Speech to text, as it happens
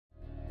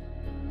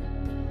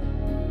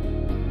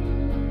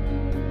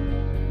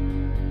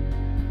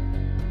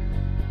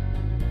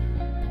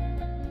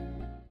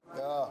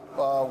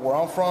Where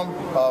I'm from,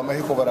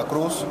 Mexico, Vera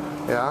Cruz.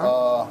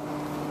 Yeah.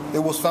 It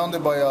was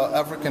founded by an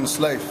African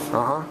slave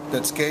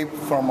that escaped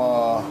from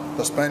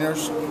the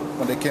Spaniards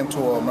when they came to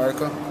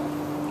America.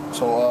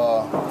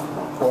 So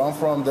where I'm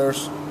from,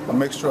 there's a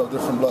mixture of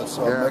different bloods,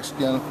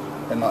 Mexican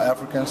and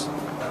Africans.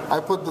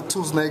 I put the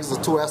two snakes, the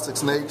two Aztec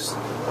snakes,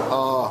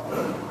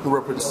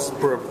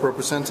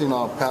 representing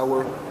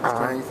power,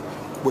 strength,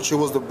 which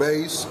was the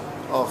base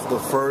of the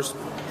first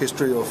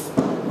history of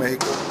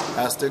Mexico,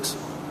 Aztecs.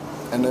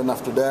 And then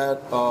after that,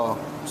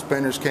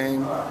 Spaniards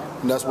came,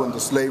 and that's when the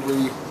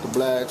slavery, the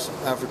blacks,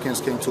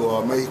 Africans came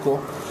to Mexico.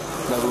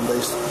 And that's when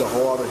the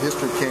whole other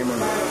history came in.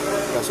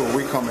 That's where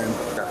we come in.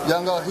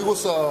 Yanga, he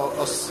was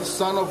a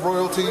son of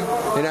royalty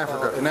in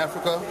Africa.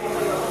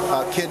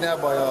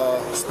 Kidnapped by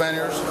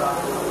Spaniards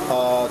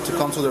to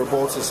come to their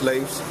boats as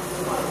slaves.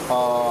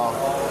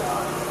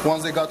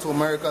 Once they got to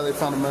America, they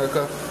found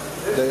America.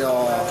 They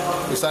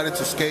decided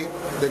to escape.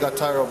 They got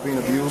tired of being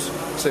abused.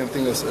 Same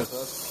thing as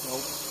us.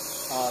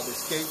 They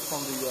escaped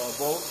from the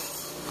boat,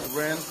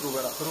 ran through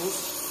Vera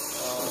Cruz.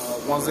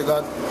 Once they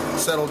got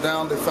settled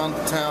down, they found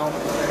the town,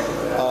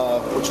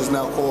 which is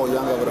now called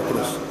Yanga, Vera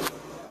Cruz.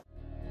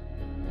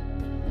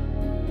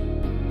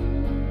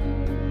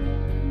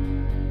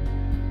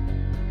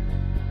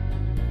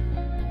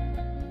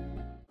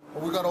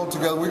 We got all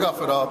together. We got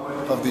fed up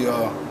of the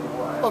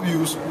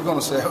abuse. We're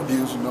gonna say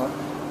abuse, you know.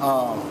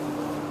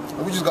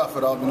 We just got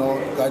fed up, you know.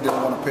 The guy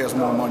didn't want to pay us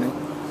more money.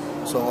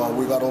 So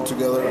we got all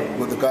together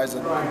with the guys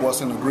that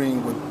wasn't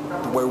agreeing with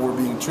the way we're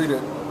being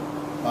treated.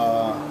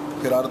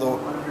 Gerardo,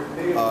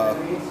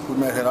 we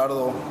met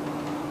Gerardo.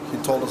 He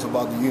told us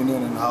about the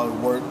union and how it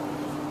worked.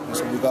 And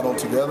so we got all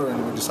together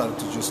and we decided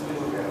to just,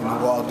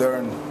 go out there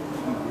and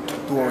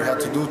do what we had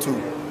to do to,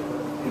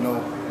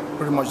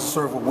 pretty much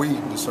serve what we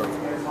deserve.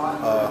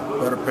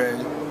 Better pay,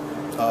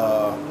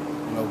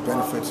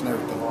 benefits and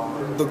everything.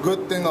 The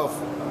good thing of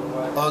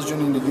us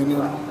joining the union,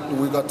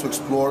 we got to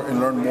explore and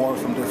learn more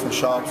from different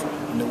shops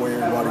and the way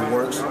everybody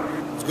works.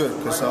 It's good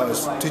because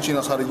it's teaching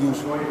us how to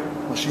use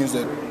machines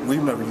that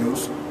we've never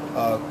used.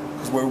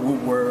 Because we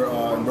were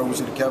in Redwood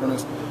City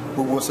Cabinets,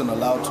 we wasn't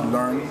allowed to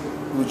learn.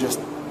 We were just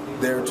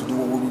there to do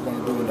what we were going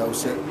to do, and that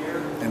was it.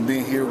 And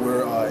being here,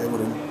 we're able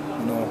to,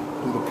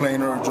 do the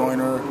planer,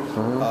 joiner,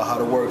 how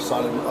to work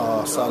solid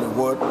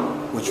wood,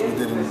 which we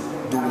didn't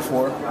do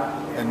before.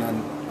 And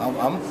then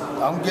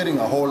I'm getting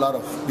a whole lot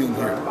of being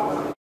here.